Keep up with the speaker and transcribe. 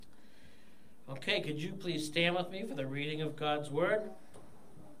Okay, could you please stand with me for the reading of God's Word?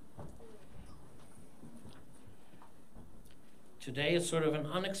 Today is sort of an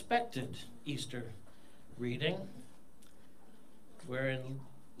unexpected Easter reading. We're in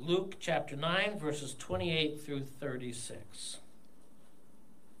Luke chapter 9, verses 28 through 36.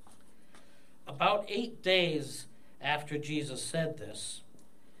 About 8 days after Jesus said this,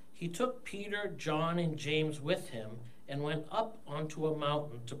 he took Peter, John, and James with him and went up onto a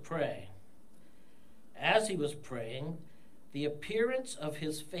mountain to pray. As he was praying, the appearance of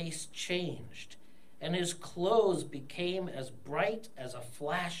his face changed, and his clothes became as bright as a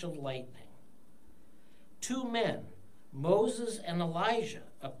flash of lightning. 2 men, Moses and Elijah,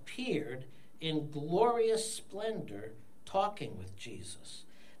 appeared in glorious splendor, talking with Jesus.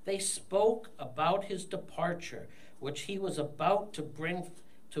 They spoke about his departure, which he was about to bring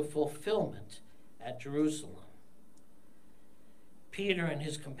to fulfillment at Jerusalem. Peter and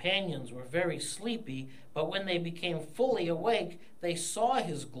his companions were very sleepy, but when they became fully awake, they saw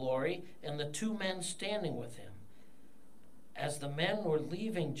his glory and the 2 men standing with him. As the men were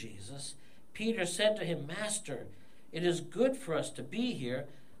leaving Jesus, Peter said to him, "Master, it is good for us to be here.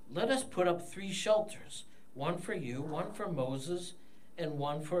 Let us put up 3 shelters, one for you, one for Moses, and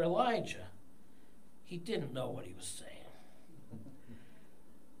one for Elijah." He didn't know what he was saying.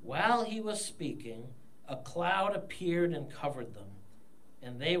 While he was speaking, a cloud appeared and covered them,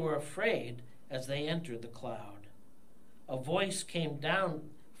 and they were afraid as they entered the cloud. A voice came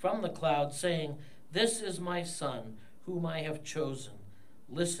down from the cloud saying, "This is my son, whom I have chosen.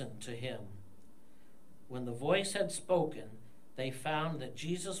 Listen to him." When the voice had spoken, they found that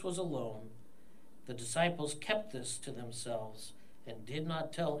Jesus was alone. The disciples kept this to themselves and did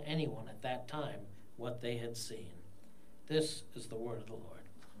not tell anyone at that time what they had seen. This is the word of the Lord.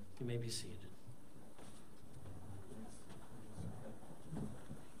 You may be seated.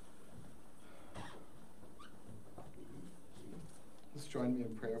 Let's join me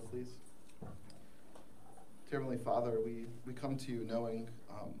in prayer, please. Dear Heavenly Father, we come to you knowing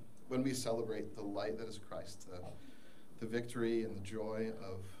when we celebrate the light that is Christ, the victory and the joy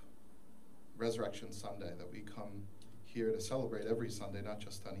of Resurrection Sunday, that we come here to celebrate every Sunday, not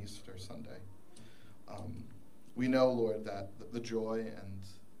just on Easter Sunday. We know, Lord, that the joy and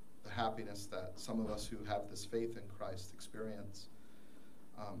the happiness that some of us who have this faith in Christ experience,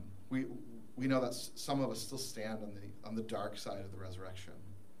 we know that some of us still stand on the dark side of the resurrection,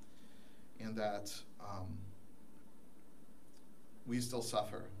 and that we still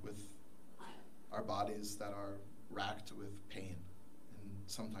suffer with our bodies that are racked with pain and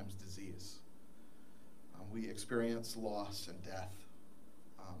sometimes disease. We experience loss and death.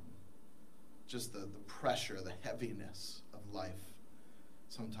 Just the pressure, the heaviness of life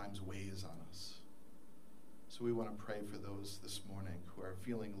sometimes weighs on us. So we want to pray for those this morning who are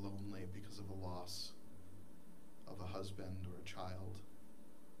feeling lonely because of the loss of a husband or a child,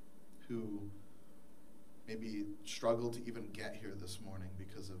 who maybe struggle to even get here this morning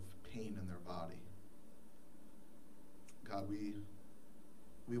because of pain in their body. God,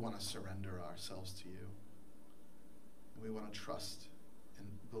 we want to surrender ourselves to you. And we want to trust and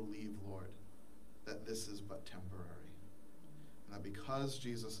believe, Lord, that this is but temporary. And that because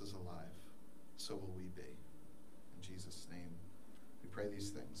Jesus is alive, so will we be. In Jesus' name, we pray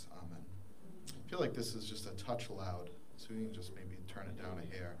these things. Amen. I feel like this is just a touch loud, so we can just maybe turn it down a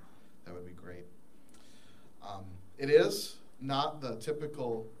hair. That would be great. It is not the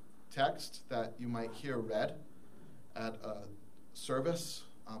typical text that you might hear read at a service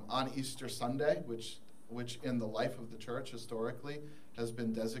on Easter Sunday, which in the life of the church historically has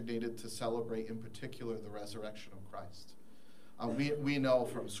been designated to celebrate in particular the resurrection of Christ. We know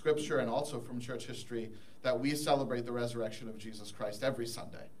from Scripture and also from church history that we celebrate the resurrection of Jesus Christ every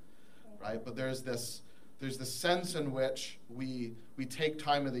Sunday, right? But there's this sense in which we take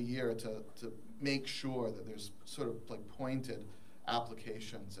time of the year to make sure that there's sort of like pointed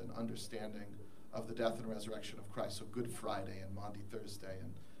applications and understanding of the death and resurrection of Christ. So Good Friday and Maundy Thursday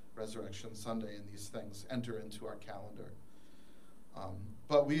and Resurrection Sunday and these things enter into our calendar.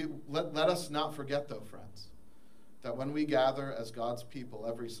 But let us not forget, though, friends, that when we gather as God's people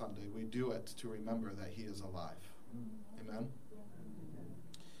every Sunday, we do it to remember that he is alive. Amen?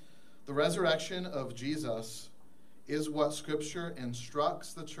 The resurrection of Jesus is what Scripture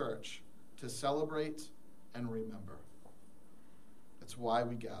instructs the church to celebrate and remember. It's why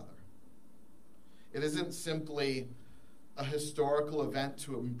we gather. It isn't simply a historical event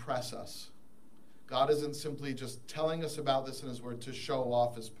to impress us. God isn't simply just telling us about this in his word to show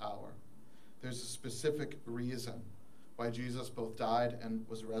off his power. There's a specific reason why Jesus both died and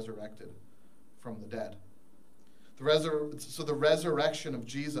was resurrected from the dead. So the resurrection of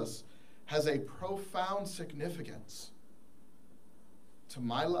Jesus has a profound significance to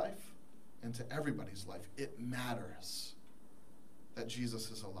my life and to everybody's life. It matters that Jesus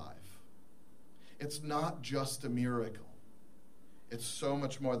is alive. It's not just a miracle. It's so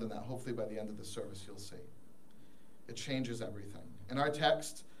much more than that. Hopefully by the end of the service you'll see. It changes everything. In our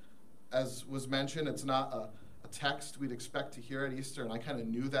text, as was mentioned, it's not a text we'd expect to hear at Easter, and I kind of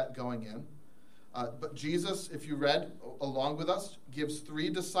knew that going in. But Jesus, if you read along with us, gives 3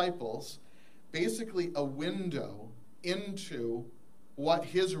 disciples basically a window into what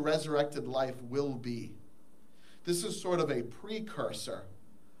his resurrected life will be. This is sort of a precursor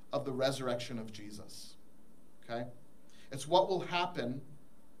of the resurrection of Jesus. Okay? It's what will happen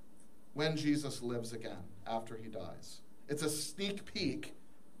when Jesus lives again after he dies. It's a sneak peek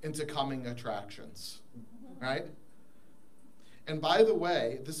into coming attractions, right? And by the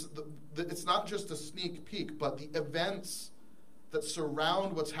way, it's not just a sneak peek, but the events that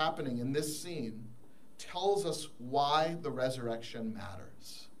surround what's happening in this scene tells us why the resurrection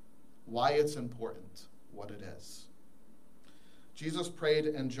matters, why it's important, what it is. Jesus prayed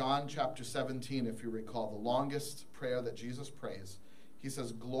in John chapter 17, if you recall, the longest prayer that Jesus prays. He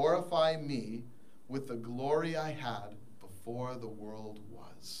says, "Glorify me with the glory I had before the world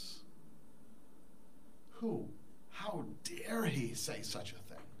was." Who? How dare he say such a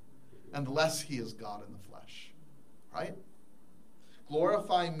thing, unless he is God in the flesh, right?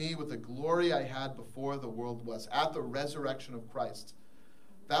 Glorify me with the glory I had before the world was. At the resurrection of Christ,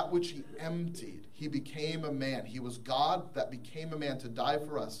 that which he emptied, he became a man. He was God that became a man to die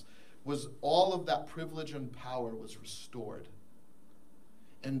for us. Was all of that privilege and power was restored.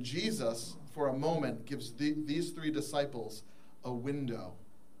 And Jesus, for a moment, gives these 3 disciples a window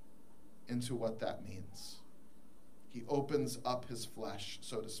into what that means. He opens up his flesh,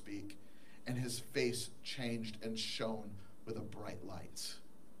 so to speak, and his face changed and shone with a bright light,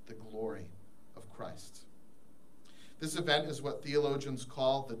 the glory of Christ. This event is what theologians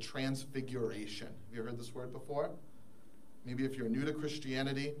call the transfiguration. Have you heard this word before? Maybe if you're new to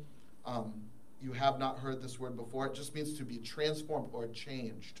Christianity, you have not heard this word before. It just means to be transformed or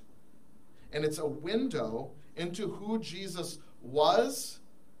changed. And it's a window into who Jesus was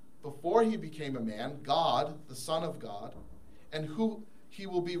before he became a man, God, the Son of God, and who he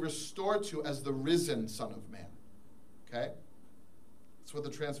will be restored to as the risen Son of Man. Okay? That's what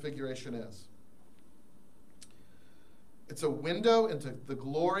the transfiguration is. It's a window into the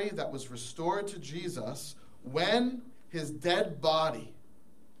glory that was restored to Jesus when his dead body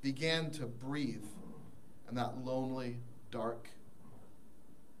began to breathe in that lonely, dark,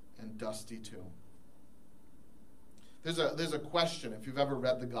 and dusty tomb. There's a question. If you've ever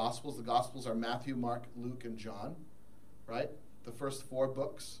read the Gospels are Matthew, Mark, Luke, and John, right? The first 4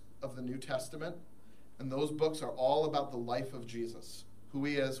 books of the New Testament. And those books are all about the life of Jesus, who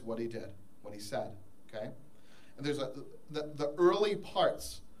he is, what he did, what he said, okay? And there's the early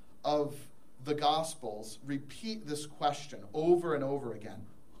parts of the Gospels repeat this question over and over again.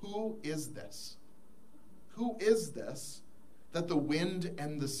 Who is this? Who is this that the wind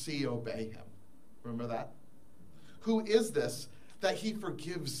and the sea obey him? Remember that? Who is this that he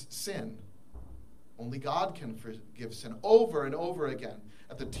forgives sin? Only God can forgive sin. Over and over again,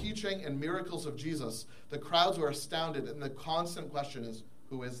 at the teaching and miracles of Jesus, the crowds were astounded, and the constant question is,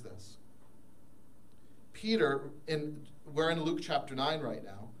 who is this? Peter, we're in Luke chapter 9 right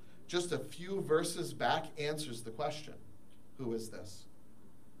now, just a few verses back answers the question, who is this?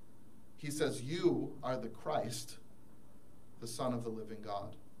 He says, you are the Christ, the Son of the living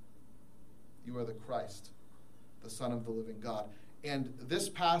God. You are the Christ, the Son of the living God. And this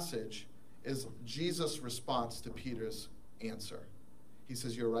passage is Jesus' response to Peter's answer. He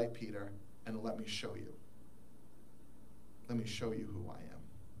says, you're right, Peter, and let me show you. Let me show you who I am.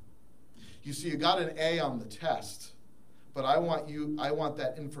 You see, you got an A on the test, but I want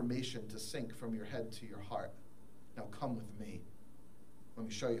that information to sink from your head to your heart. Now come with me. Let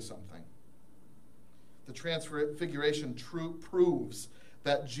me show you something. The Transfiguration proves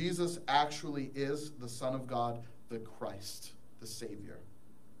that Jesus actually is the Son of God, the Christ, the Savior.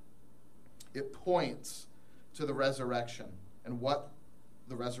 It points to the resurrection and what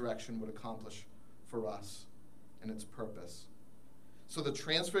the resurrection would accomplish for us and its purpose. So the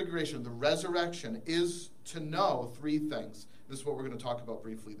Transfiguration, the resurrection, is to know 3 things. This is what we're going to talk about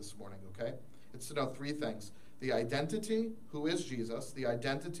briefly this morning, okay? It's to know 3 things. The identity, who is Jesus, the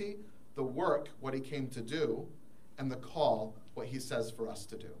identity, the work, what he came to do, and the call, what he says for us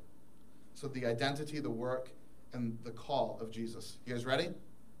to do. So the identity, the work, and the call of Jesus. You guys ready?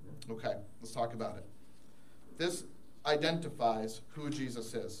 Okay, let's talk about it. This identifies who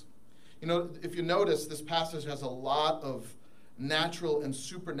Jesus is. You know, if you notice, this passage has a lot of natural and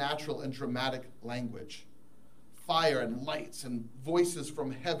supernatural and dramatic language. Fire and lights and voices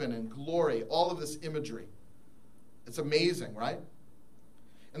from heaven and glory, all of this imagery. It's amazing, right?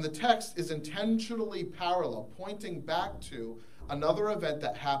 And the text is intentionally parallel, pointing back to another event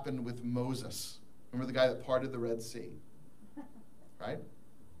that happened with Moses. Remember the guy that parted the Red Sea? Right?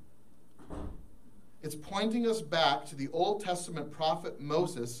 It's pointing us back to the Old Testament prophet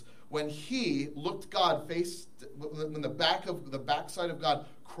Moses when he looked God when the backside of God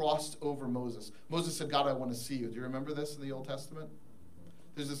crossed over Moses. Moses said, God, I want to see you. Do you remember this in the Old Testament?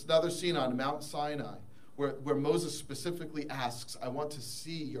 There's this another scene on Mount Sinai where Moses specifically asks, I want to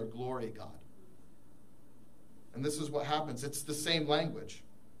see your glory, God. And this is what happens. It's the same language.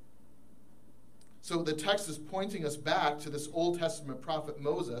 So the text is pointing us back to this Old Testament prophet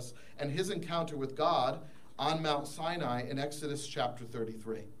Moses and his encounter with God on Mount Sinai in Exodus chapter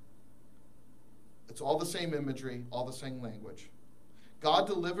 33. It's all the same imagery, all the same language. God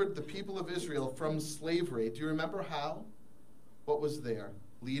delivered the people of Israel from slavery. Do you remember how? What was there?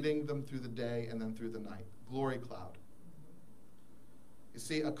 Leading them through the day and then through the night. Glory cloud. You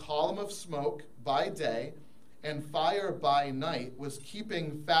see, a column of smoke by day and fire by night was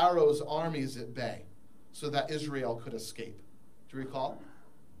keeping Pharaoh's armies at bay so that Israel could escape. Do you recall?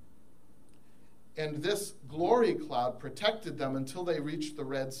 And this glory cloud protected them until they reached the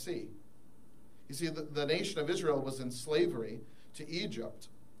Red Sea. You see, the nation of Israel was in slavery to Egypt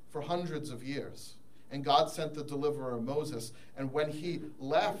for hundreds of years. And God sent the deliverer Moses. And when he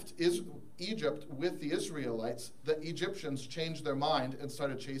left Egypt with the Israelites, the Egyptians changed their mind and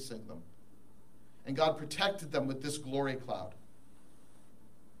started chasing them. And God protected them with this glory cloud.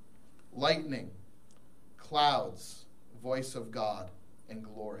 Lightning, clouds, voice of God, and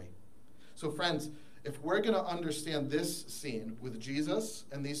glory. So friends, if we're going to understand this scene with Jesus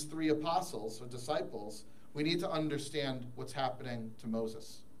and these three apostles or disciples, we need to understand what's happening to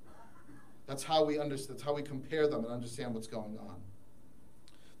Moses. That's how we understand. That's how we compare them and understand what's going on.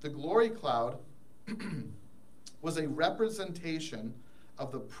 The glory cloud was a representation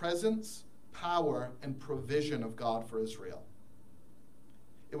of the presence, power, and provision of God for Israel.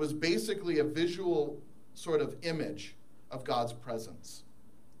 It was basically a visual sort of image of God's presence.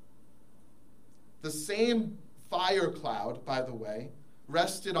 The same fire cloud, by the way,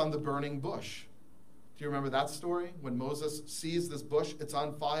 rested on the burning bush. Do you remember that story? When Moses sees this bush, it's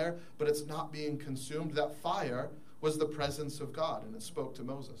on fire, but it's not being consumed. That fire was the presence of God, and it spoke to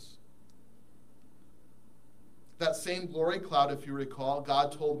Moses. That same glory cloud, if you recall,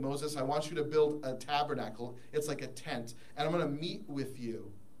 God told Moses, I want you to build a tabernacle. It's like a tent, and I'm going to meet with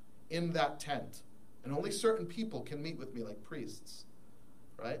you in that tent. And only certain people can meet with me, like priests,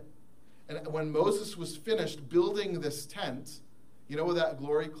 right? And when Moses was finished building this tent, you know where that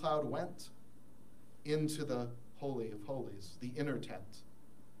glory cloud went? Into the Holy of Holies, the inner tent,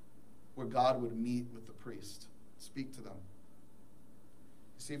 where God would meet with the priest, speak to them.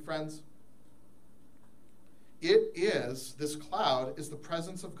 You see, friends, this cloud is the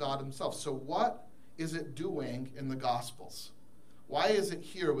presence of God himself. So what is it doing in the Gospels? Why is it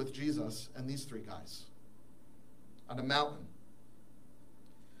here with Jesus and these three guys on a mountain?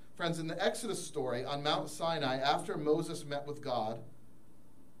 Friends, in the Exodus story on Mount Sinai, after Moses met with God,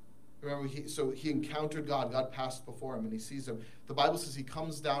 remember, he encountered God. God passed before him, and he sees him. The Bible says he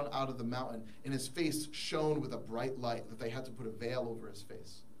comes down out of the mountain, and his face shone with a bright light, that they had to put a veil over his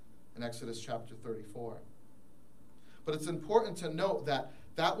face in Exodus chapter 34. But it's important to note that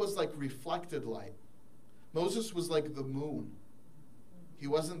that was like reflected light. Moses was like the moon. He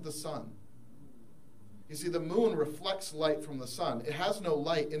wasn't the sun. You see, the moon reflects light from the sun. It has no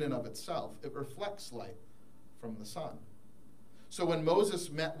light in and of itself. It reflects light from the sun. So when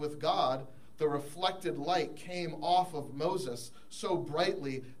Moses met with God, the reflected light came off of Moses so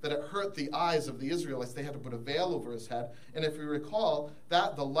brightly that it hurt the eyes of the Israelites. They had to put a veil over his head. And if you recall,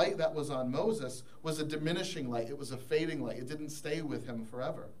 that the light that was on Moses was a diminishing light. It was a fading light. It didn't stay with him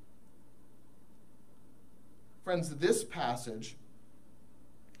forever. Friends, this passage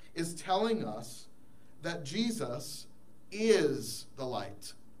is telling us that Jesus is the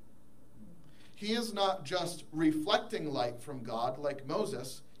light. He is not just reflecting light from God like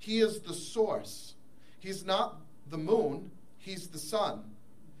Moses. He is the source. He's not the moon. He's the sun.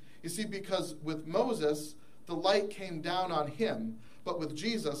 You see, because with Moses, the light came down on him, but with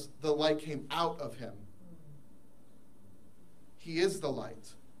Jesus, the light came out of him. He is the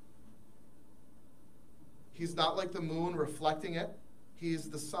light. He's not like the moon reflecting it. He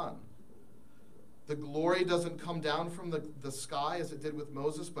is the sun. The glory doesn't come down from the sky as it did with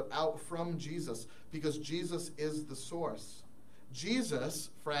Moses, but out from Jesus, because Jesus is the source. Jesus,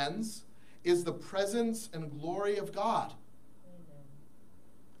 friends, is the presence and glory of God.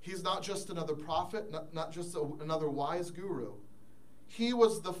 is not just another prophet, not just another wise guru. He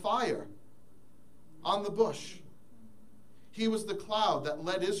was the fire on the bush. He was the cloud that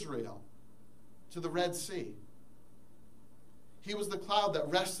led Israel to the Red Sea. He was the cloud that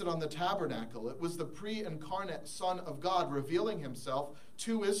rested on the tabernacle. It was the pre-incarnate Son of God revealing himself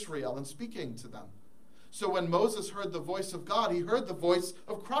to Israel and speaking to them. So when Moses heard the voice of God, he heard the voice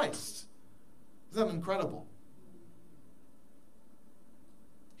of Christ. Isn't that incredible?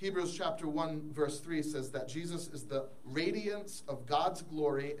 Hebrews chapter 1, verse 3 says that Jesus is the radiance of God's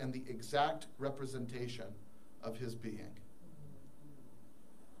glory and the exact representation of his being.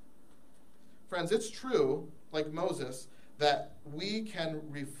 Friends, it's true, like Moses, that we can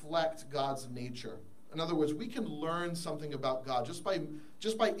reflect God's nature. In other words, we can learn something about God just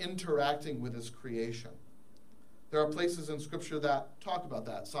by interacting with his creation. There are places in Scripture that talk about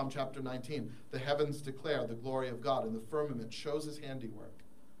that. Psalm chapter 19, the heavens declare the glory of God, and the firmament shows his handiwork.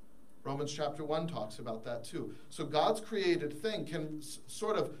 Romans chapter 1 talks about that too. So God's created thing can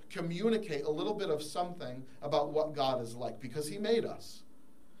sort of communicate a little bit of something about what God is like, because he made us.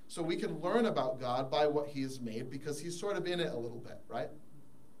 So we can learn about God by what he has made, because he's sort of in it a little bit, right?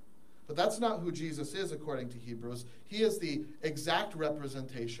 But that's not who Jesus is, according to Hebrews. He is the exact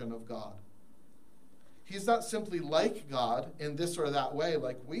representation of God. He's not simply like God in this or that way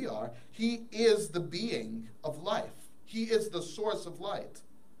like we are. He is the being of life. He is the source of light,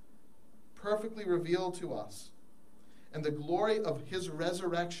 perfectly revealed to us. And the glory of his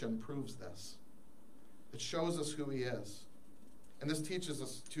resurrection proves this. It shows us who he is. And this teaches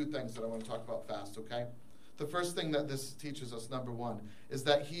us two things that I want to talk about fast, okay? The first thing that this teaches us, number one, is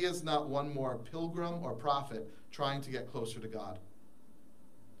that he is not one more pilgrim or prophet trying to get closer to God.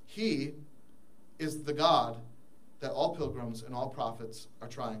 He is the God that all pilgrims and all prophets are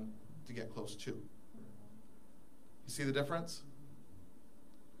trying to get close to. You see the difference?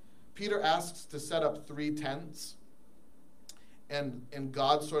 Peter asks to set up 3 tents, and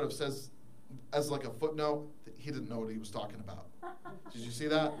God sort of says, as like a footnote, that he didn't know what he was talking about. Did you see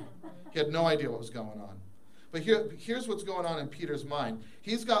that? He had no idea what was going on. But here's what's going on in Peter's mind.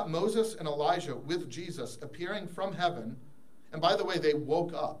 He's got Moses and Elijah with Jesus appearing from heaven. And by the way, they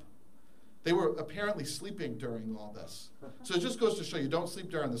woke up. They were apparently sleeping during all this. So it just goes to show you, don't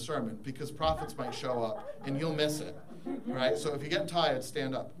sleep during the sermon, because prophets might show up and you'll miss it. Right? So if you're getting tired,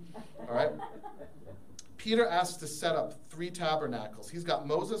 stand up. All right? Peter asks to set up 3 tabernacles. He's got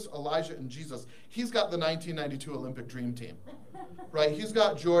Moses, Elijah, and Jesus. He's got the 1992 Olympic Dream Team. Right? He's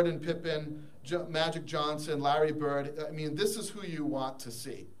got Jordan, Pippen, Magic Johnson, Larry Bird. I mean, this is who you want to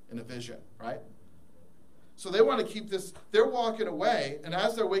see in a vision, right? So they want to keep this. They're walking away, and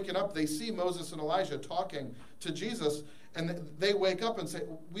as they're waking up, they see Moses and Elijah talking to Jesus, and they wake up and say,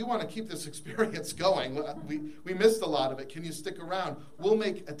 we want to keep this experience going. We missed a lot of it. Can you stick around? We'll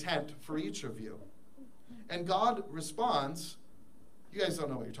make a tent for each of you. And God responds, you guys don't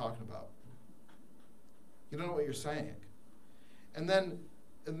know what you're talking about. You don't know what you're saying. And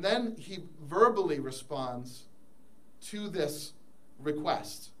then he verbally responds to this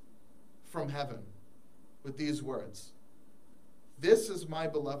request from heaven with these words. This is my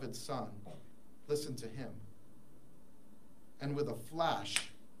beloved Son. Listen to him. And with a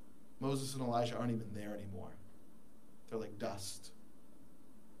flash, Moses and Elijah aren't even there anymore. They're like dust.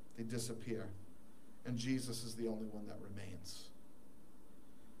 They disappear. And Jesus is the only one that remains.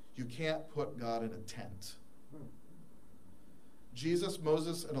 You can't put God in a tent. Jesus,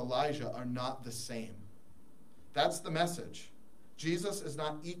 Moses, and Elijah are not the same. That's the message. Jesus is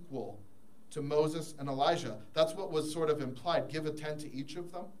not equal to Moses and Elijah. That's what was sort of implied. Give a tent to each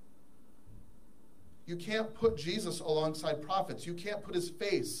of them. You can't put Jesus alongside prophets. You can't put his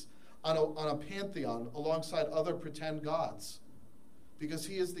face on a pantheon alongside other pretend gods, because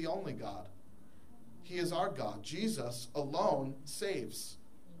he is the only God. He is our God. Jesus alone saves.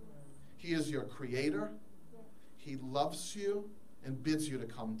 He is your creator. He loves you and bids you to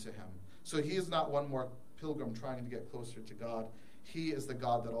come to him. So he is not one more pilgrim trying to get closer to God. He is the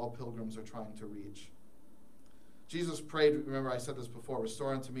God that all pilgrims are trying to reach. Jesus prayed, remember I said this before,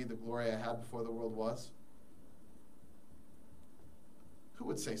 restore unto me the glory I had before the world was. Who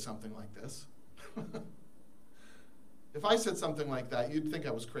would say something like this? If I said something like that, you'd think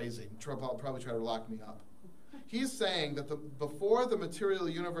I was crazy. Probably try to lock me up. He's saying that before the material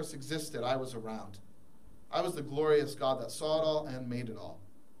universe existed, I was around. I was the glorious God that saw it all and made it all.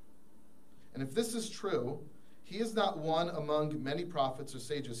 And if this is true, he is not one among many prophets or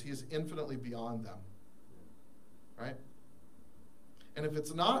sages. He is infinitely beyond them. Right? And if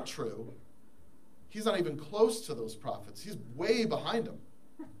it's not true, he's not even close to those prophets. He's way behind them,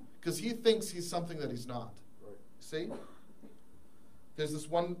 because he thinks he's something that he's not. See?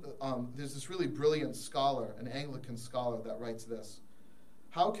 There's this really brilliant scholar, an Anglican scholar, that writes this.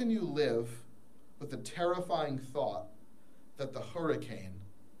 How can you live with the terrifying thought that the hurricane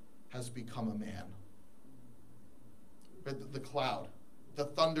has become a man? The cloud, the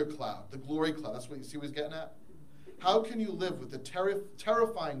thunder cloud, the glory cloud. That's what you see what he's getting at? How can you live with the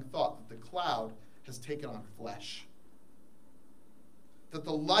terrifying thought that the cloud has taken on flesh? That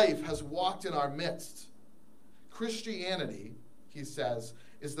the life has walked in our midst. Christianity, he says,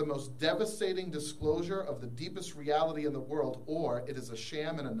 is the most devastating disclosure of the deepest reality in the world, or it is a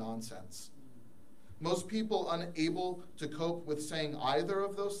sham and a nonsense. Most people unable to cope with saying either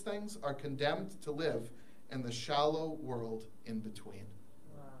of those things are condemned to live in the shallow world in between.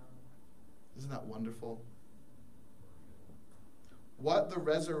 Wow. Isn't that wonderful? What the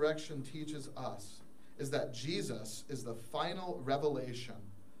resurrection teaches us is that Jesus is the final revelation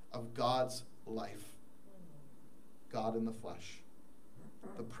of God's life. God in the flesh.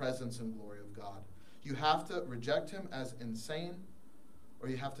 The presence and glory of God. You have to reject him as insane, or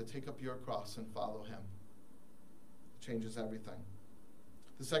you have to take up your cross and follow him. It changes everything.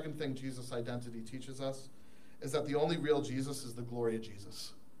 The second thing Jesus' identity teaches us is that the only real Jesus is the glory of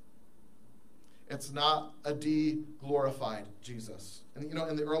Jesus. It's not a de-glorified Jesus. And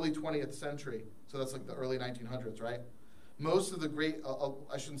in the early 20th century, so that's like the early 1900s, right? Most of the great,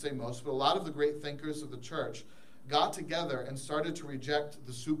 I shouldn't say most, but a lot of the great thinkers of the church got together and started to reject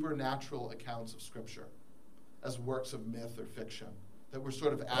the supernatural accounts of Scripture as works of myth or fiction that were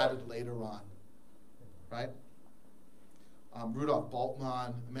sort of added later on, right? Rudolf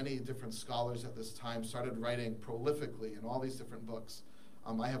Bultmann, many different scholars at this time started writing prolifically in all these different books.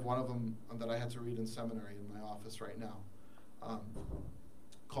 I have one of them that I had to read in seminary in my office right now,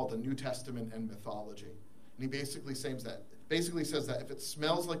 called The New Testament and Mythology. And he basically says that if it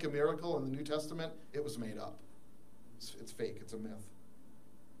smells like a miracle in the New Testament, it was made up. It's fake. It's a myth.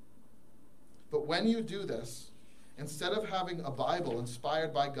 But when you do this, instead of having a Bible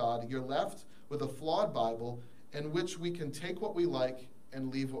inspired by God, you're left with a flawed Bible in which we can take what we like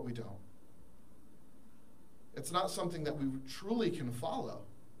and leave what we don't. It's not something that we truly can follow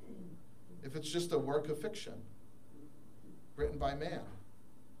if it's just a work of fiction written by man.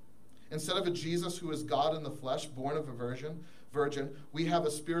 Instead of a Jesus who is God in the flesh, born of a virgin, we have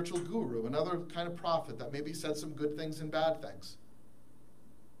a spiritual guru, another kind of prophet that maybe said some good things and bad things.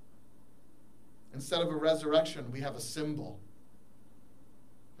 Instead of a resurrection, we have a symbol.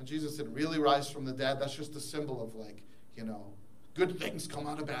 And Jesus didn't really rise from the dead. That's just a symbol of good things come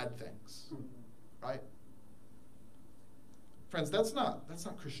out of bad things. Right? Friends, that's not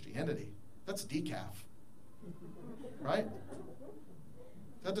Christianity. That's decaf. Right?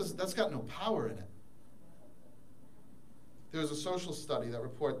 That's got no power in it. There was a social study that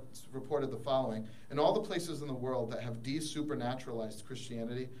reported the following. In all the places in the world that have de-supernaturalized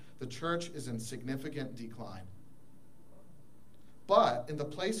Christianity, the church is in significant decline. But in the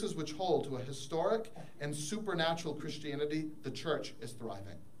places which hold to a historic and supernatural Christianity, the church is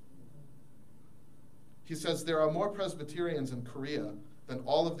thriving. He says there are more Presbyterians in Korea than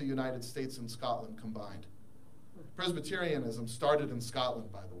all of the United States and Scotland combined. Presbyterianism started in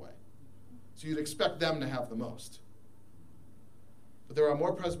Scotland, by the way. So you'd expect them to have the most. But there are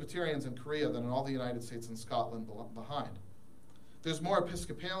more Presbyterians in Korea than in all the United States and Scotland behind. There's more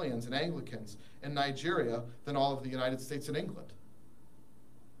Episcopalians and Anglicans in Nigeria than all of the United States and England.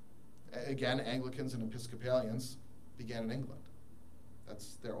 Again, Anglicans and Episcopalians began in England.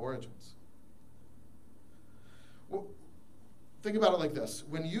 That's their origins. Well, think about it like this.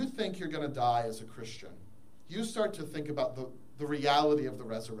 When you think you're going to die as a Christian, you start to think about the reality of the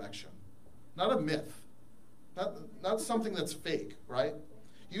resurrection. Not a myth. Not something that's fake, right?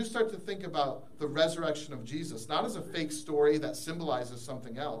 You start to think about the resurrection of Jesus, not as a fake story that symbolizes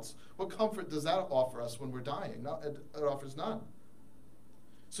something else. What comfort does that offer us when we're dying? No, it offers none.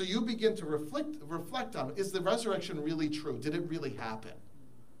 So you begin to reflect on, is the resurrection really true? Did it really happen?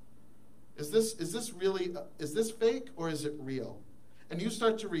 Is this fake or is it real? And you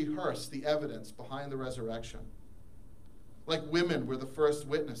start to rehearse the evidence behind the resurrection. Like women were the first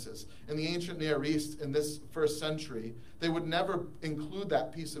witnesses. In the ancient Near East, in this first century, they would never include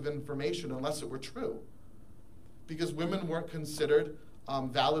that piece of information unless it were true, because women weren't considered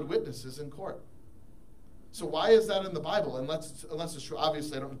valid witnesses in court. So why is that in the Bible? Unless it's true.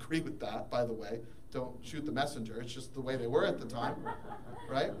 Obviously, I don't agree with that, by the way. Don't shoot the messenger. It's just the way they were at the time,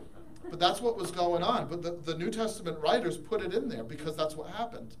 right? But that's what was going on. But the New Testament writers put it in there because that's what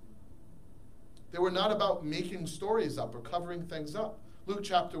happened. They were not about making stories up or covering things up. Luke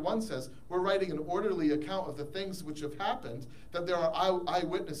chapter 1 says, we're writing an orderly account of the things which have happened, that there are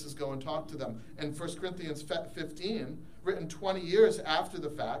eyewitnesses go and talk to them. And 1 Corinthians 15, written 20 years after the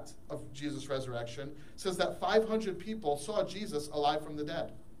fact of Jesus' resurrection, says that 500 people saw Jesus alive from the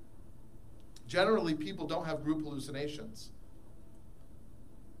dead. Generally, people don't have group hallucinations.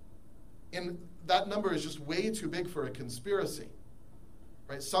 And that number is just way too big for a conspiracy.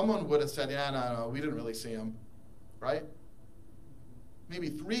 Right? Someone would have said, yeah, no, we didn't really see him. Right? Maybe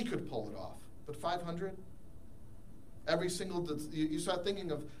 3 could pull it off, but 500? Every single, you start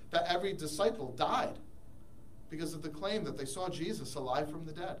thinking of that every disciple died because of the claim that they saw Jesus alive from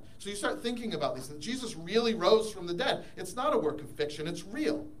the dead. So you start thinking about these, that Jesus really rose from the dead. It's not a work of fiction, it's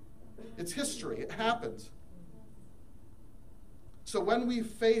real. It's history, it happened. So when we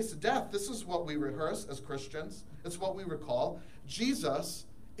face death, this is what we rehearse as Christians. It's what we recall. Jesus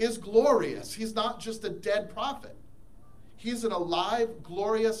is glorious. He's not just a dead prophet. He's an alive,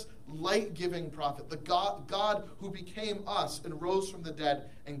 glorious, light-giving prophet. The God who became us and rose from the dead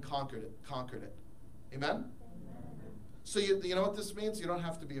and conquered it. Amen? So you know what this means? You don't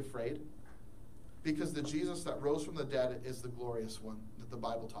have to be afraid. Because the Jesus that rose from the dead is the glorious one that the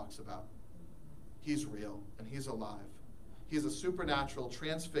Bible talks about. He's real and he's alive. He's a supernatural,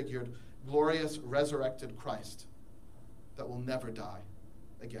 transfigured, glorious, resurrected Christ that will never die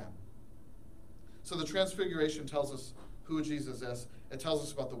again. So the transfiguration tells us who Jesus is. It tells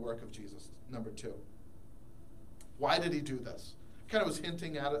us about the work of Jesus. Number 2. Why did he do this? Kind of was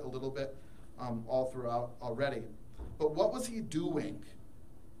hinting at it a little bit all throughout already. But what was he doing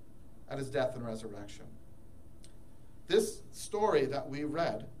at his death and resurrection? This story that we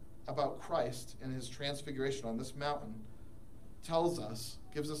read about Christ and his transfiguration on this mountain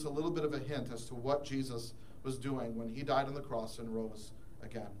gives us a little bit of a hint as to what Jesus was doing when he died on the cross and rose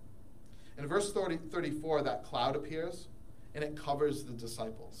again. In verse 34, that cloud appears, and it covers the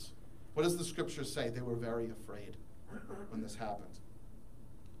disciples. What does the scripture say? They were very afraid when this happened.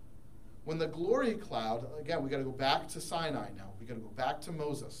 When the glory cloud, again, we got to go back to Sinai now. We got to go back to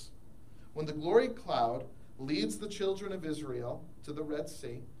Moses. When the glory cloud leads the children of Israel to the Red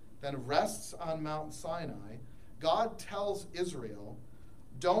Sea, then rests on Mount Sinai, God tells Israel,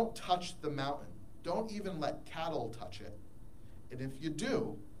 don't touch the mountain. Don't even let cattle touch it. And if you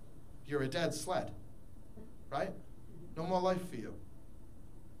do, you're a dead sled. Right? No more life for you.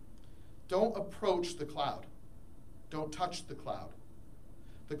 Don't approach the cloud. Don't touch the cloud.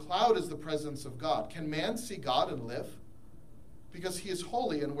 The cloud is the presence of God. Can man see God and live? Because he is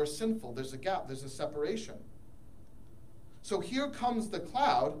holy and we're sinful. There's a gap. There's a separation. So here comes the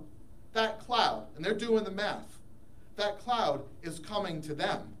cloud, that cloud, and they're doing the math. That cloud is coming to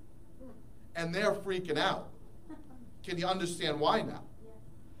them, and they're freaking out. Can you understand why now?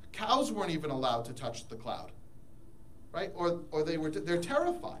 Cows weren't even allowed to touch the cloud, right? Or they're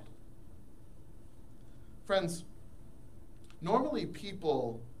terrified. Friends, normally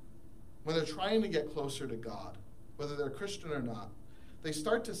people, when they're trying to get closer to God, whether they're Christian or not, they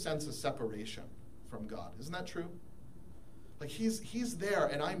start to sense a separation from God. Isn't that true? Like he's there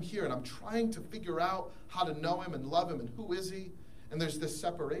and I'm here and I'm trying to figure out how to know him and love him and who is he? And there's this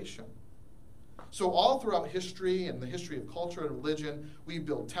separation. So all throughout history and the history of culture and religion, we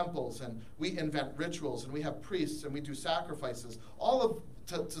build temples and we invent rituals and we have priests and we do sacrifices, all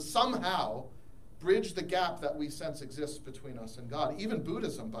to somehow bridge the gap that we sense exists between us and God. Even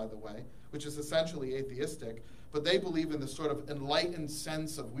Buddhism, by the way, which is essentially atheistic, but they believe in this sort of enlightened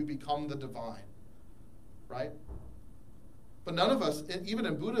sense of we become the divine, right? But none of us, even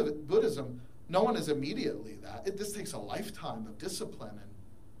in Buddhism, no one is immediately that. This takes a lifetime of discipline,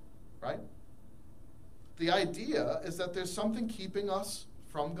 right? The idea is that there's something keeping us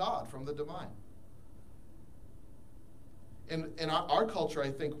from God, from the divine. In our culture, I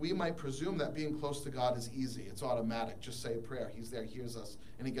think we might presume that being close to God is easy. It's automatic. Just say a prayer. He's there, hears us,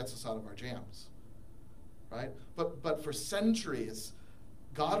 and he gets us out of our jams, right? But for centuries,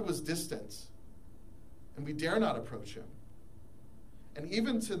 God was distant, and we dare not approach him. And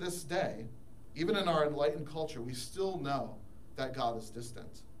even to this day, even in our enlightened culture, we still know that God is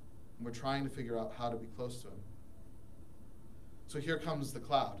distant. And we're trying to figure out how to be close to him. So here comes the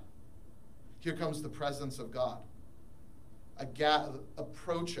cloud. Here comes the presence of God.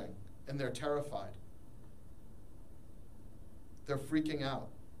 Approaching, and they're terrified. They're freaking out.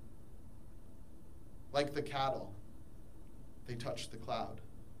 Like the cattle, they touch the cloud,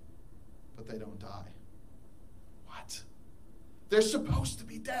 but they don't die. What? They're supposed to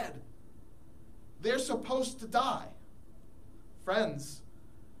be dead. They're supposed to die. Friends,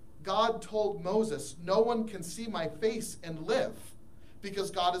 God told Moses, no one can see my face and live because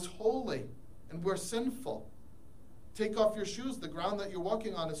God is holy and we're sinful. Take off your shoes. The ground that you're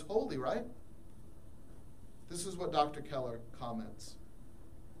walking on is holy, right? This is what Dr. Keller comments.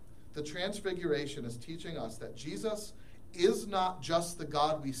 The Transfiguration is teaching us that Jesus is not just the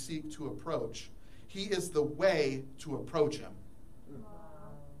God we seek to approach. He is the way to approach him.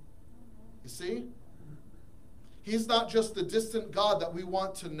 You see? He's not just the distant God that we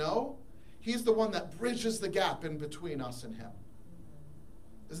want to know. He's the one that bridges the gap in between us and him.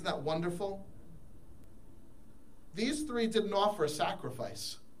 Isn't that wonderful? These three didn't offer a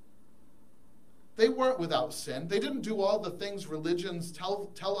sacrifice. They weren't without sin. They didn't do all the things religions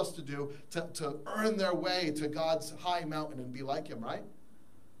tell us to do to earn their way to God's high mountain and be like him, right?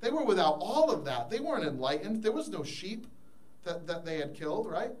 They were without all of that. They weren't enlightened. There was no sheep that they had killed,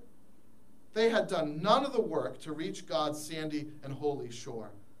 right? They had done none of the work to reach God's sandy and holy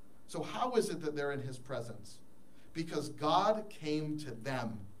shore. So how is it that they're in his presence? Because God came to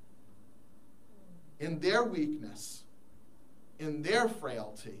them in their weakness, in their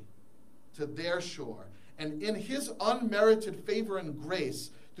frailty, to their shore. And in his unmerited favor and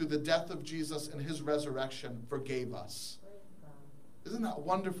grace through the death of Jesus and his resurrection forgave us. Isn't that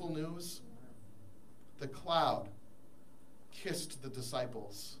wonderful news? The cloud kissed the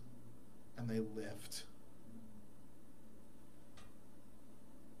disciples and they lived.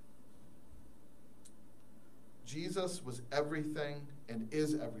 Jesus was everything and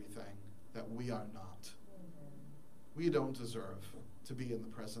is everything that we are not. We don't deserve to be in the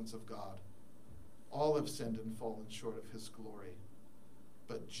presence of God. All have sinned and fallen short of his glory.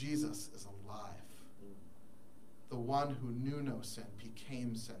 But Jesus is alive. The one who knew no sin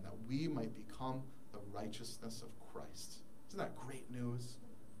became sin, that we might become the righteousness of Christ. Isn't that great news?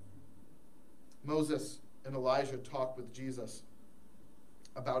 Moses and Elijah talked with Jesus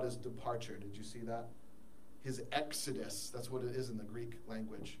about his departure. Did you see that? His exodus. That's what it is in the Greek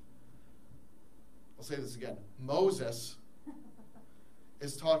language. I'll say this again. Moses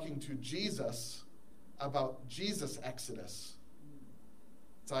is talking to Jesus about Jesus' exodus.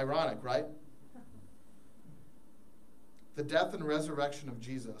 It's ironic, right? The death and resurrection of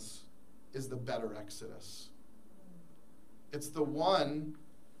Jesus is the better exodus. It's the one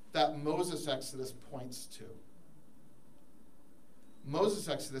that Moses' exodus points to. Moses'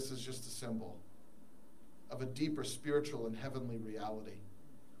 exodus is just a symbol of a deeper spiritual and heavenly reality.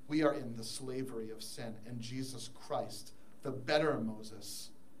 We are in the slavery of sin, and Jesus Christ, the better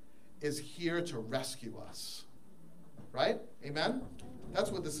Moses, is here to rescue us. Right? Amen?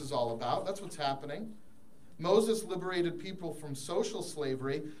 That's what this is all about. That's what's happening. Moses liberated people from social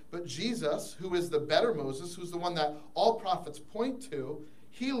slavery, but Jesus, who is the better Moses, who's the one that all prophets point to,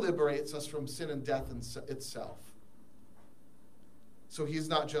 he liberates us from sin and death itself. So he's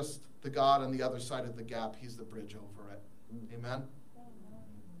not just the God on the other side of the gap, he's the bridge over it. Amen?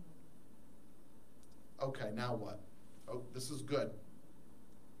 Okay, now what? Oh, this is good.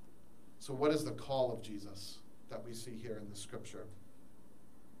 So what is the call of Jesus that we see here in the scripture?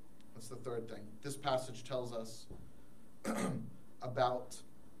 That's the third thing. This passage tells us about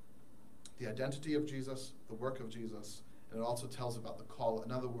the identity of Jesus, the work of Jesus, and it also tells about the call.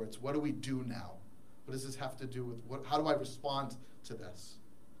 In other words, what do we do now? What does this have to do with, how do I respond to this?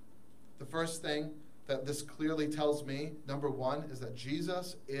 The first thing that this clearly tells me, number one, is that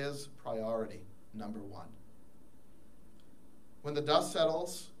Jesus is priority, number one. When the dust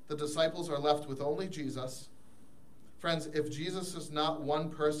settles, the disciples are left with only Jesus. Friends, if Jesus is not one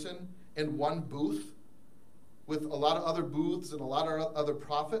person in one booth with a lot of other booths and a lot of other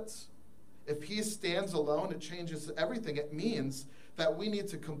prophets, if he stands alone, it changes everything. It means that we need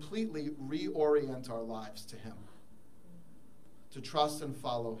to completely reorient our lives to him, to trust and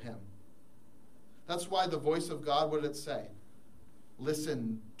follow him. That's why the voice of God, what did it say?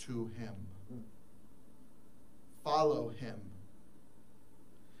 Listen to him. Follow him.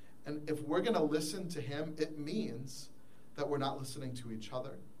 And if we're going to listen to him, it means that we're not listening to each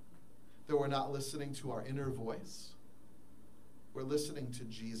other, that we're not listening to our inner voice. We're listening to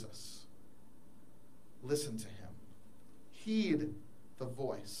Jesus. Listen to him. Heed the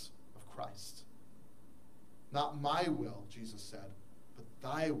voice of Christ. Not my will, Jesus said, but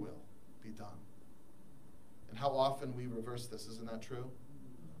thy will be done. And how often we reverse this, isn't that true?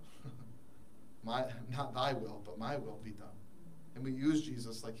 Not thy will, but my will be done. And we use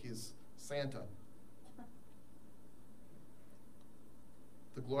Jesus like he's Santa.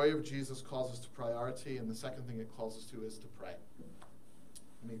 The glory of Jesus calls us to priority, and the second thing it calls us to is to pray.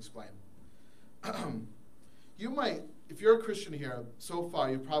 Let me explain. You might, if you're a Christian here, so far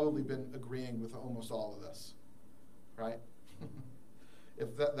you've probably been agreeing with almost all of this, right?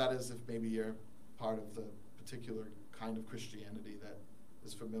 If that is, if maybe you're part of the particular kind of Christianity that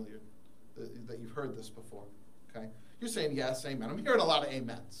is familiar, that you've heard this before. Okay? You're saying yes, amen. I'm hearing a lot of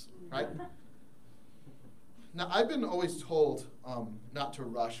amens, right? Now, I've been always told not to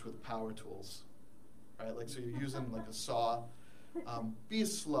rush with power tools, right? Like, so you're using like a saw. Be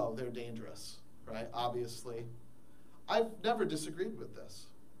slow. They're dangerous, right? Obviously. I've never disagreed with this.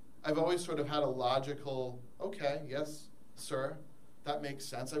 I've always sort of had a logical, okay, yes, sir, that makes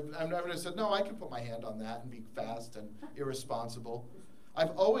sense. I've never said, no, I can put my hand on that and be fast and irresponsible.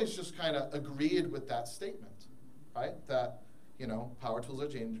 I've always just kind of agreed with that statement, right? That, power tools are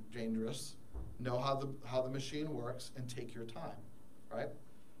dangerous. Know how the machine works and take your time, right?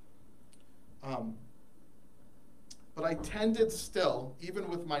 But I tended still, even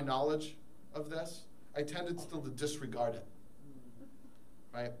with my knowledge of this, I tended still to disregard it,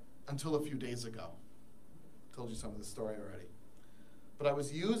 right? Until a few days ago. Told you some of the story already. But I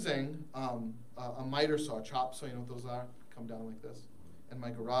was using a miter saw, chop saw, you know what those are? Come down like this, in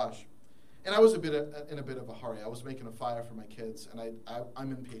my garage. And I was in a bit of a hurry. I was making a fire for my kids, and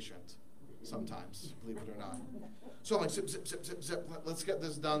I'm impatient sometimes, believe it or not. So I'm like, zip, zip, zip, zip, zip. Let's get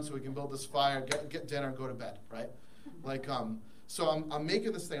this done so we can build this fire, get dinner, and go to bed, right? Like, so I'm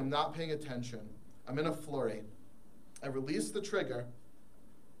making this thing. I'm not paying attention. I'm in a flurry. I release the trigger,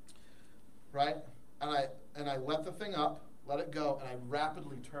 right? And I let the thing up, let it go, and I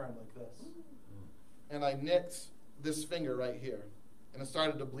rapidly turn like this. And I nicked this finger right here, and it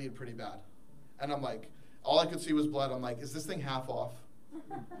started to bleed pretty bad. And I'm like, all I could see was blood. I'm like, is this thing half off?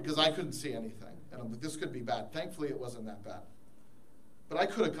 Because I couldn't see anything. And I'm like, this could be bad. Thankfully, it wasn't that bad. But I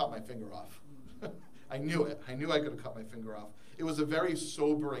could have cut my finger off. I knew it. I knew I could have cut my finger off. It was a very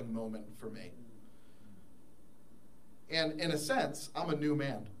sobering moment for me. And in a sense, I'm a new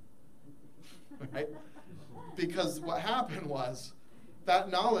man. Right? Because what happened was, that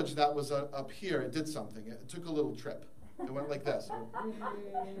knowledge that was up here, it did something. It took a little trip. It went like this.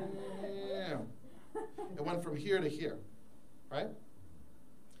 It went from here to here. Right?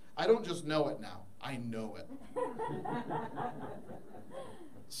 I don't just know it now. I know it.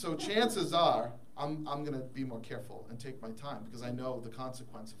 So chances are, I'm going to be more careful and take my time because I know the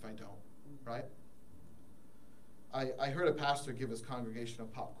consequence if I don't, right? I heard a pastor give his congregation a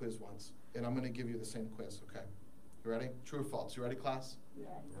pop quiz once, and I'm going to give you the same quiz, okay? You ready? True or false? You ready, class? Yes.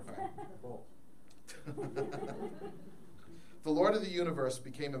 All right. The Lord of the universe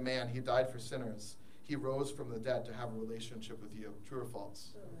became a man. He died for sinners. He rose from the dead to have a relationship with you. True or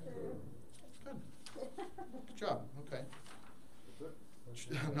false? True. Good. Good job. Okay.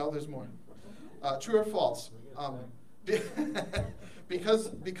 No, there's more. True or false?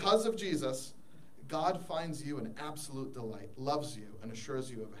 Because of Jesus, God finds you an absolute delight, loves you, and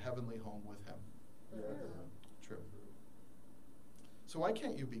assures you of a heavenly home with him. True. True. So why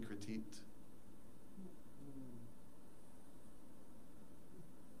can't you be critiqued?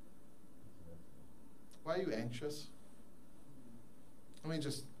 Why are you anxious? Let me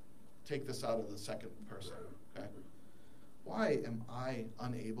just take this out of the second person, okay? Why am I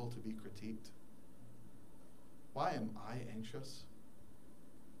unable to be critiqued? Why am I anxious?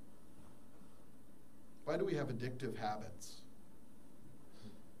 Why do we have addictive habits?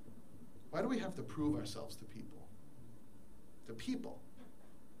 Why do we have to prove ourselves to people? To people.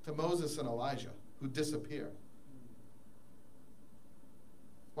 To Moses and Elijah, who disappear.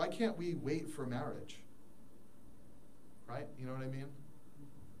 Why can't we wait for marriage? Right? You know what I mean?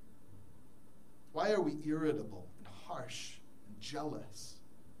 Why are we irritable and harsh and jealous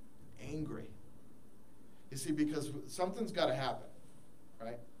and angry? You see, because something's got to happen,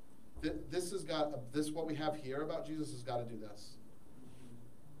 right? This what we have here about Jesus has got to do this.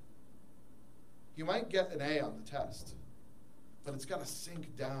 You might get an A on the test, but it's got to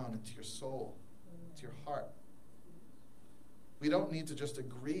sink down into your soul, into your heart. We don't need to just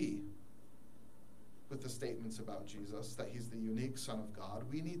agree with the statements about Jesus, that he's the unique Son of God.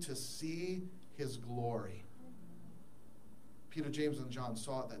 We need to see his glory. Peter, James, and John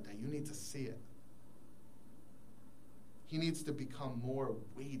saw it that day. You need to see it. He needs to become more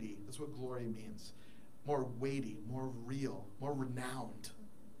weighty. That's what glory means. More weighty, more real, more renowned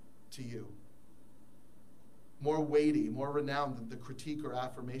to you. More weighty, more renowned than the critique or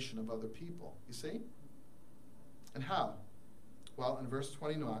affirmation of other people. You see? And how? Well, in verse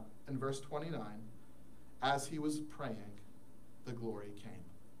 29, as he was praying, the glory came.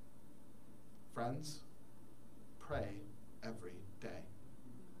 Friends, pray every day.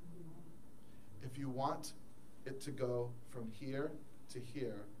 If you want it to go from here to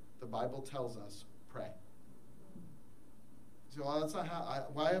here, the Bible tells us, pray. You say, well, that's not how.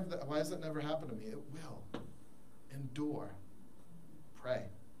 Why has that never happened to me? It will. Endure. Pray.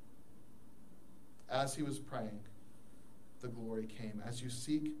 As he was praying, the glory came. As you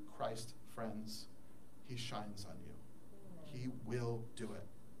seek Christ, friends, he shines on you. He will do it.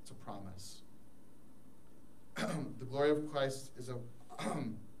 It's a promise. The glory of Christ is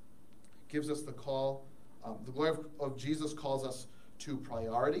gives us the call. The glory of Jesus calls us to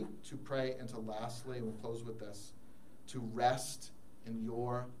priority, to pray, and to lastly, and we'll close with this, to rest in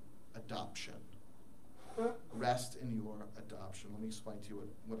your adoption. Rest in your adoption. Let me explain to you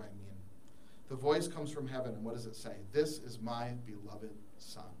what I mean. The voice comes from heaven, and what does it say? This is my beloved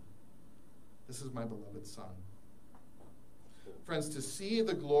Son. This is my beloved Son. Friends, to see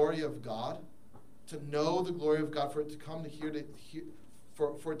the glory of God, to know the glory of God, for it to come to here,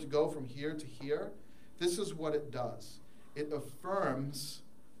 for it to go from here to here, this is what it does. It affirms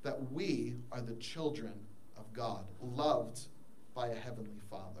that we are the children of God, loved by a heavenly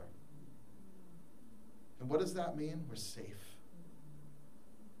Father. And what does that mean? We're safe.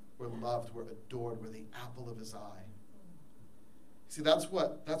 We're loved. We're adored. We're the apple of his eye. See, that's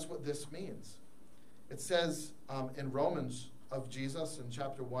what this means. It says in Romans of Jesus in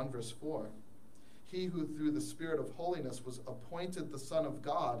chapter 1, verse 4, he who through the Spirit of holiness was appointed the Son of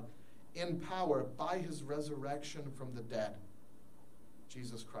God in power by his resurrection from the dead.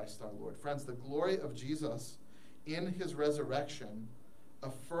 Jesus Christ our Lord. Friends, the glory of Jesus in his resurrection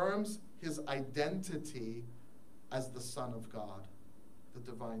affirms his identity as the Son of God, the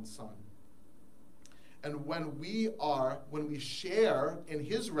divine Son. And when we share in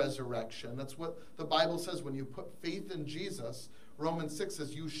his resurrection, that's what the Bible says, when you put faith in Jesus, Romans 6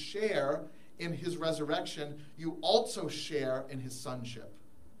 says you share in his resurrection, you also share in his sonship.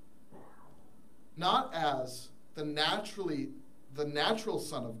 Not as the natural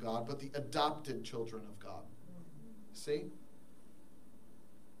Son of God, but the adopted children of God. See?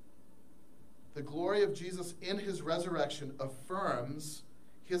 The glory of Jesus in his resurrection affirms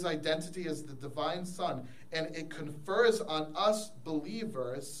his identity as the divine Son, and it confers on us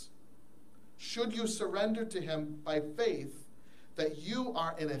believers, should you surrender to him by faith, that you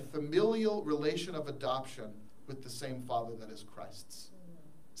are in a familial relation of adoption with the same Father that is Christ's.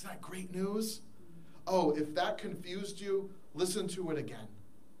 Isn't that great news? Oh, if that confused you, listen to it again.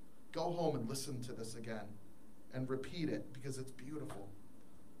 Go home and listen to this again and repeat it, because it's beautiful.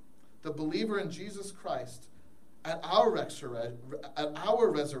 The believer in Jesus Christ at our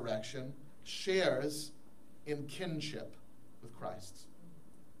resurrection shares in kinship with Christ.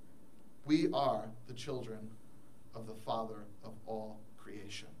 We are the children of the Father of all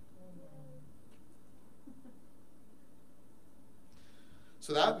creation.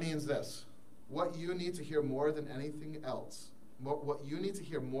 So that means this. What you need to hear more than anything else,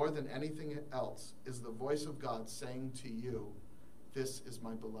 is the voice of God saying to you, this is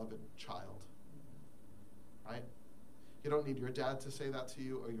my beloved child. Right? You don't need your dad to say that to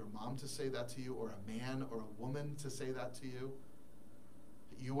you, or your mom to say that to you, or a man or a woman to say that to you.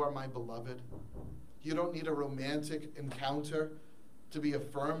 You are my beloved. You don't need a romantic encounter to be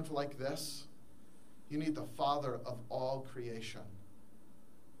affirmed like this. You need the Father of all creation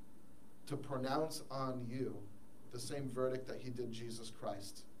to pronounce on you the same verdict that he did Jesus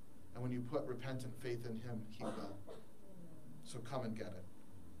Christ. And when you put repentant faith in him, he will. So come and get it.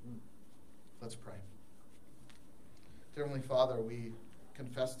 Let's pray. Dear Heavenly Father, we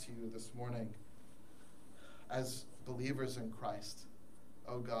confess to you this morning, as believers in Christ,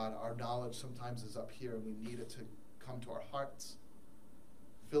 oh God, our knowledge sometimes is up here and we need it to come to our hearts.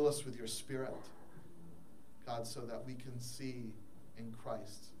 Fill us with your Spirit, God, so that we can see in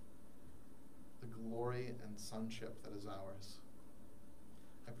Christ the glory and sonship that is ours.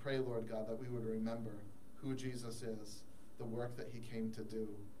 I pray, Lord God, that we would remember who Jesus is, the work that he came to do,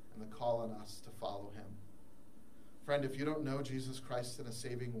 and the call on us to follow him. Friend, if you don't know Jesus Christ in a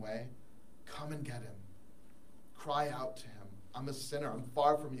saving way, come and get him. Cry out to him. I'm a sinner. I'm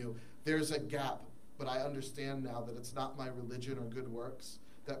far from you. There's a gap, but I understand now that it's not my religion or good works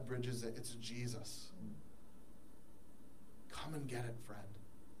that bridges it. It's Jesus. Come and get it, friend.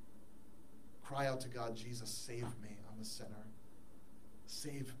 Cry out to God, Jesus, save me. I'm a sinner.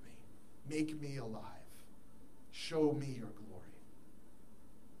 Save me. Make me alive. Show me your glory.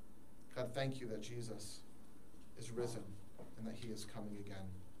 God, thank you that Jesus is risen and that he is coming again.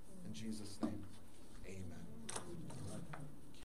 In Jesus' name, amen.